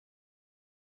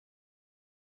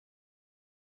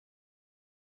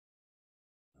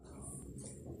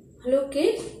Hello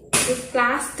kids, this is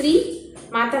class 3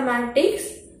 mathematics.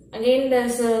 Again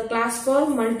there's a class for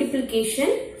multiplication.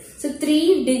 So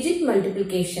 3-digit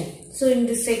multiplication. So in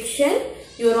this section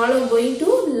you are all going to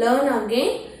learn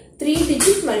again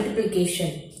 3-digit multiplication.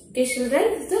 Okay children,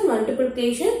 this is the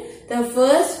multiplication. The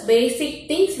first basic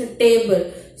things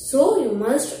table. So you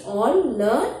must all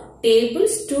learn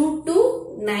tables 2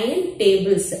 to 9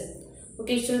 tables.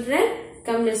 Okay children,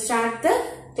 come let's start the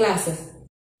classes.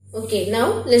 Okay,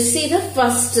 now let's see the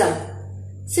first one.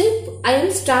 So I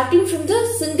am starting from the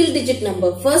single digit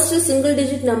number. First a single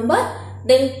digit number,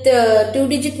 then the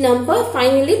 2-digit number,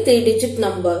 finally 3-digit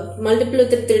number. Multiple with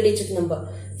the 3-digit number.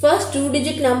 First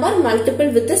 2-digit number multiple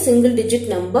with a single digit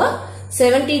number.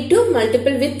 72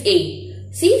 multiple with 8.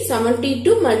 See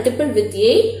 72 multiple with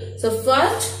 8. So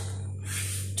first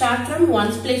start from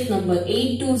ones place number.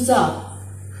 8 2s are.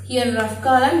 Here rough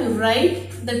column you write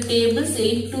the tables.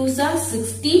 8 2s are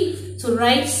 60. So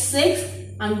write 6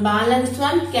 and balance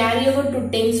one carry over to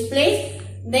tens place.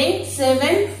 Then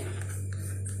 7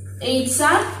 8s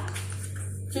are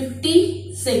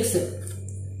 56.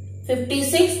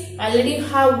 56 already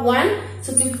have 1.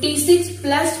 So 56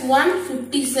 plus 1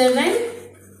 57.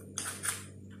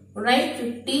 Write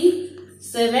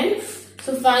 57.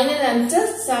 So final answer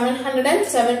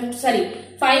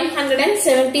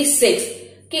 576.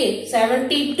 Okay,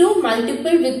 72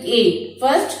 multiple with 8.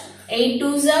 First 8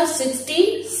 2s are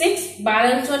 66.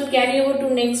 Balance one carry over to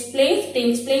next place.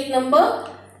 Tens place number.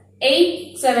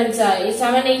 8 7s are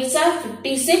 7 8s are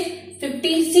 56.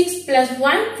 56 plus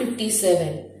 1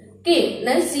 57. Okay,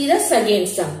 let's see the second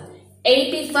sum.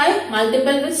 85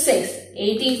 multiple with 6.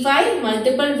 85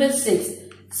 multiple with 6.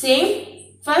 Same.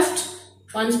 First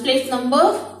ones place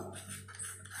number.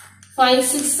 5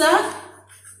 6 are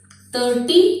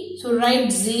 30. So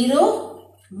write 0.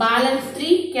 Balance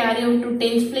 3 carry over to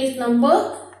tens place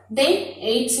number. Then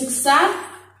 8 6 are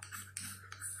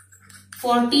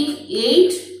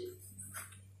 48.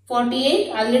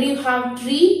 48 already you have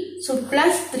 3. So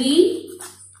plus 3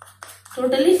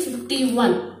 totally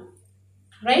 51.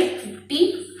 Right?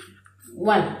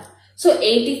 51. So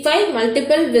 85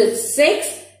 multiple with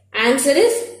 6. Answer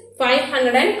is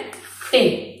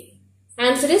 510.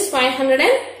 Answer is 510.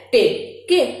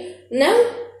 Okay. Now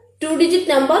 2-digit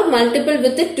number multiple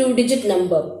with a 2-digit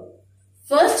number.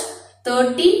 First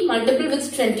 30 multiple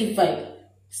with 25.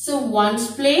 So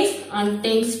ones place and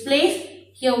tens place.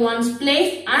 Here ones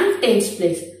place and tens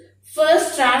place.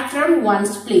 First start from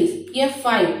ones place. Here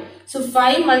 5. So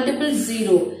 5 multiple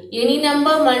 0. Any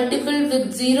number multiple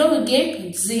with 0 we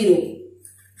get 0.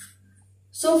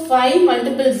 So 5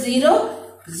 multiple 0.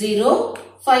 0.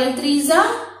 5 3s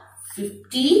are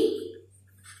 15.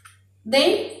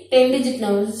 Then 10-digit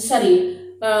number.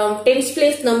 Tens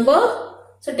place number.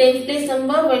 So 10th place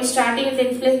number, when starting a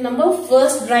 10th place number,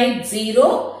 first write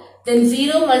 0. Then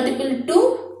 0 multiple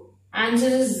 2. Answer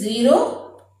is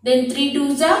 0. Then 3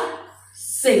 2s are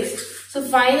 6. So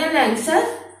final answer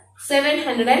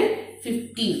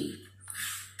 750.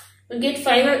 We get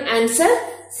final answer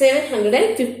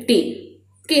 750.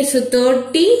 Okay, so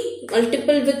 30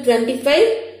 multiple with 25.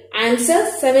 Answer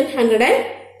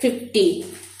 750.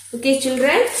 Okay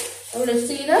children, now let's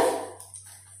see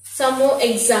some more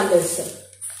examples.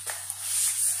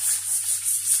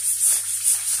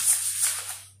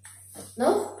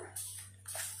 Now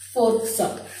fourth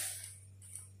sum.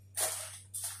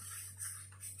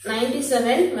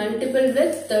 97 multiple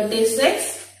with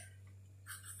 36.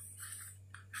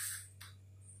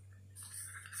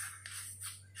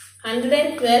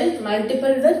 112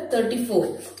 multiple with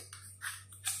 34.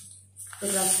 The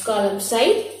rough column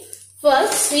side.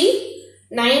 First see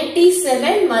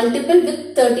 97 multiple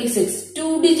with 36.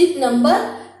 2-digit number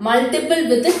multiple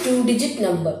with a 2-digit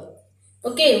number.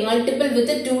 Okay, multiple with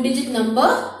a 2-digit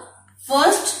number.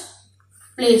 First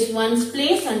place ones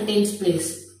place and tens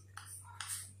place.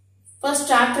 First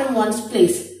start from ones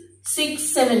place. 6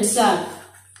 7s are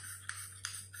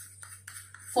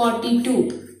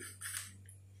 42.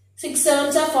 6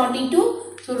 7s are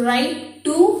 42. So write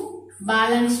 2.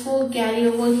 Balance 4 carry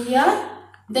over here.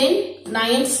 Then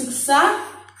 9 6 are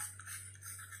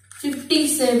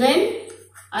 57.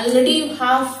 Already you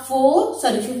have 4.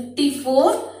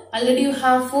 54. Already you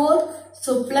have 4.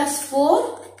 So plus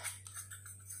 4.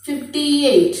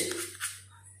 58.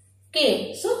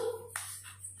 Okay. So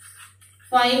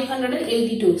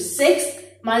 582. 6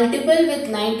 multiple with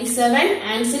 97.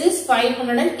 Answer is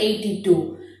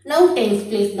 582. Now tens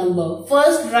place number.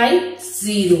 First write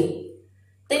 0.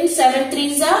 Then 7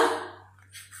 3s are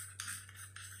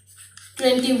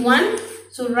 21.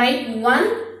 So write 1.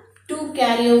 2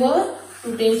 carry over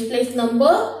to tens place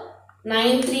number.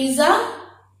 9 3s are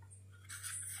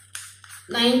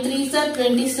 9 3s are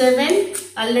 27.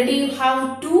 Already you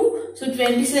have 2. So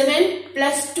 27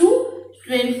 plus 2,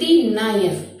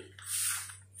 29.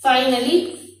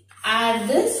 Finally, add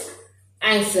this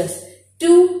answers.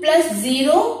 2 plus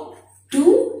 0,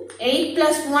 2. 8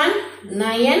 plus 1,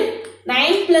 9.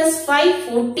 9 plus 5,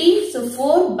 14. So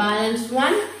 4, balance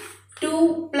 1.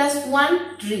 2 plus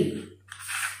 1, 3.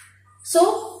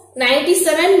 So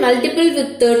 97 multiple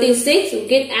with 36, you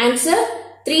get answer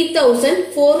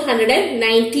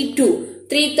 3492.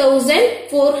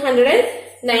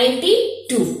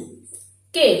 3492.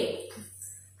 Okay.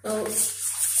 Now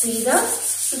see the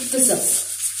fifth sum.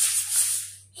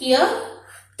 Here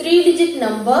 3-digit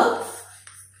number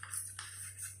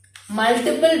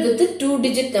multiple with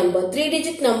 2-digit number.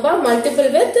 3-digit number multiple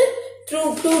with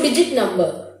 2-digit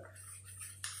number.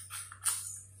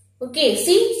 Okay,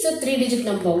 see, so 3-digit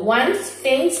number. Ones,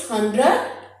 tens,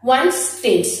 100, ones,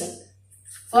 tens.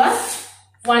 First,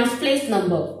 ones place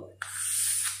number.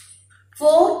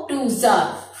 4 twos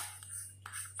are.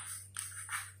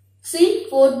 See,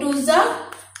 4 twos are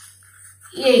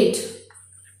 8.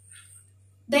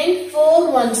 Then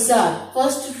 4 ones are.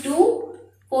 First 2,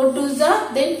 4 twos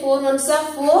are. Then 4 ones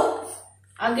are 4.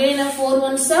 Again a 4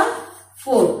 ones are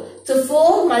 4. So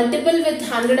 4 multiple with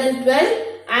 112.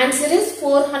 Answer is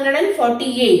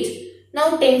 448.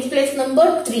 Now tens place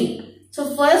number 3.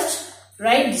 So first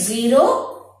write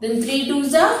 0. Then 3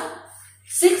 twos are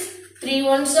 6. 3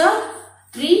 ones are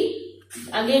 3.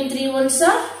 Again 3 ones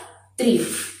are 3.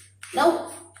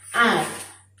 Now add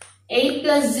 8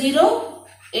 plus 0,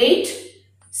 8.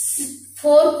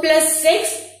 4 plus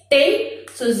 6, 10.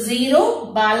 So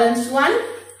 0, balance 1.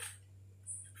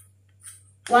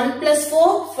 1 plus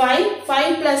 4, 5.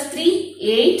 5 plus 3,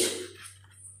 8.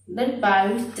 Then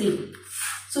balance 3.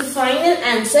 So final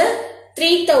answer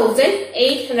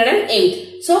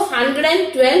 3808. So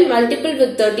 112 multiple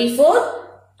with 34.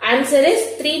 Answer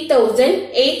is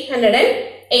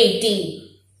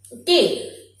 3880. Okay.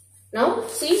 Now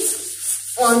see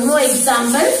one more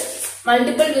example.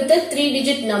 Multiple with a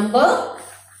 3-digit number.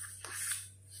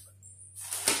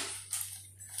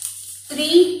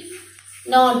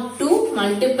 302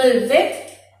 multiple with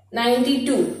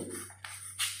 92.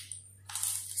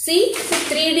 See,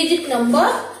 3-digit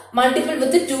number multiple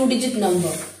with a 2-digit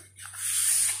number.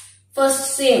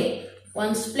 First same.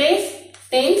 Ones place,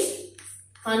 tens,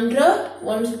 100,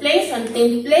 ones place and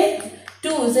tens place.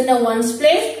 2 is in a ones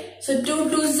place. So 2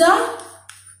 twos are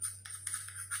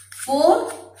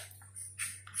 4.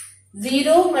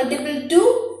 0 multiple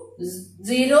 2,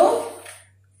 0.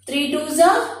 3 twos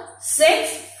are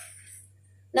 6.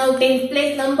 Now tens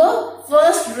place number.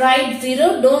 First write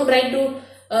 0. Don't write to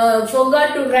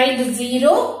forgot to write the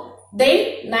 0.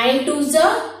 Then 9 twos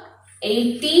are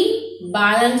 80.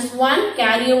 Balance 1.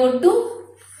 Carry over to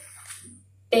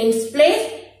tens place.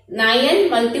 9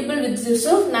 multiple with 0.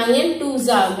 So 9 twos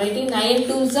are. Writing 9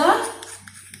 twos are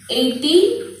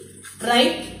 80.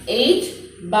 Write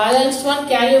 8. Balance 1.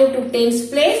 Carry over to tens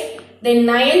place. Then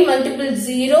 9 multiple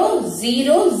 0.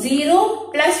 0. 0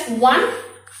 plus 1.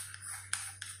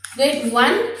 Get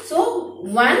 1. So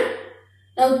 1.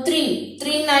 Now 3.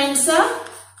 3 nines are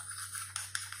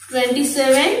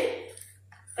 27.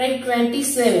 Write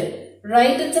 27.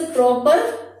 Write it the proper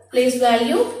place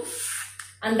value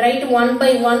and write 1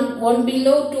 by 1. 1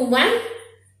 below to 1.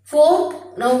 4.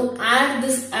 Now add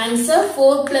this answer.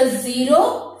 4 plus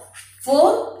 0.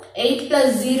 4. 8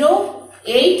 plus 0.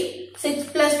 8. 6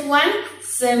 plus 1.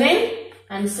 7.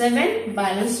 And 7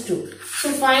 balance 2.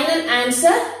 So final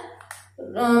answer.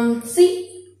 See.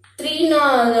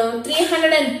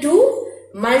 302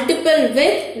 multiple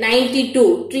with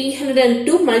 92.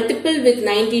 302 multiple with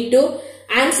 92.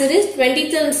 Answer is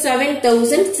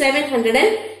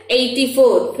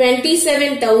 27,784.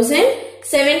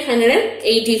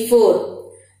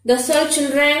 27,784. That's all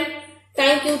children.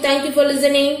 Thank you for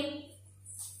listening.